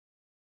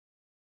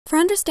For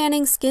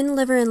understanding skin,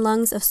 liver, and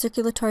lungs of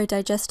circulatory,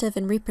 digestive,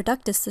 and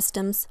reproductive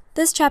systems,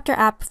 this chapter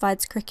app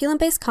provides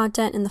curriculum-based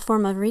content in the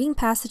form of reading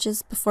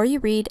passages before you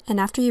read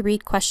and after you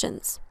read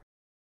questions.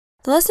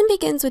 The lesson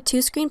begins with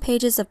 2 screen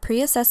pages of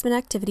pre-assessment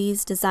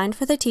activities designed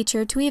for the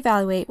teacher to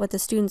evaluate what the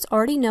students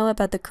already know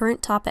about the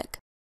current topic.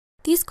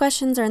 These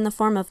questions are in the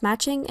form of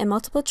matching and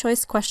multiple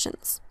choice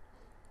questions.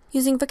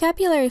 Using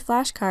vocabulary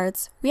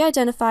flashcards, we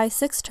identify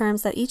 6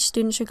 terms that each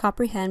student should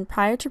comprehend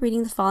prior to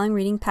reading the following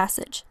reading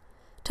passage.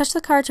 Touch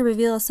the card to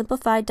reveal a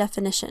simplified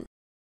definition.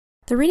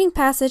 The reading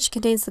passage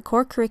contains the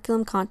core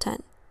curriculum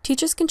content.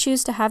 Teachers can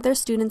choose to have their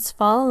students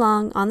follow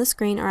along on the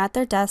screen or at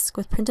their desk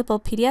with printable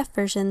PDF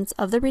versions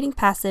of the reading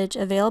passage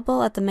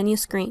available at the menu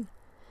screen.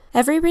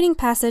 Every reading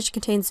passage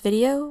contains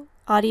video,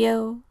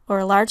 audio, or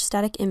a large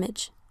static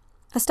image.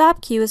 A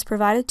stop cue is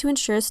provided to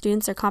ensure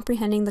students are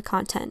comprehending the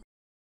content.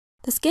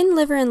 The Skin,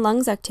 Liver, and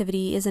Lungs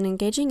activity is an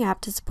engaging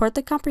app to support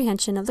the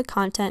comprehension of the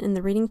content in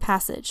the reading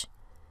passage.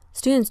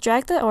 Students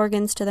drag the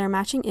organs to their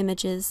matching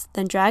images,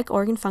 then drag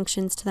organ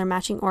functions to their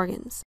matching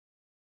organs.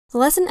 The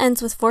lesson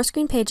ends with 4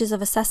 screen pages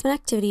of assessment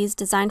activities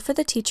designed for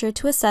the teacher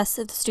to assess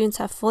if the students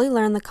have fully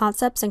learned the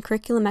concepts and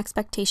curriculum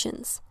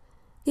expectations.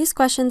 These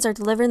questions are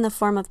delivered in the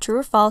form of true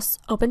or false,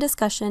 open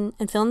discussion,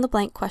 and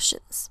fill-in-the-blank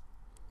questions.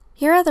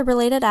 Here are the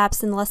related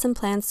apps in the lesson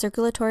plan's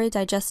circulatory,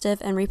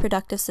 digestive, and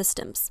reproductive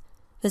systems.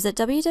 Visit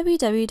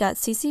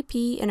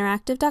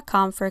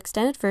www.ccpinteractive.com for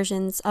extended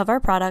versions of our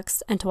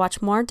products and to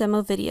watch more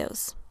demo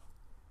videos.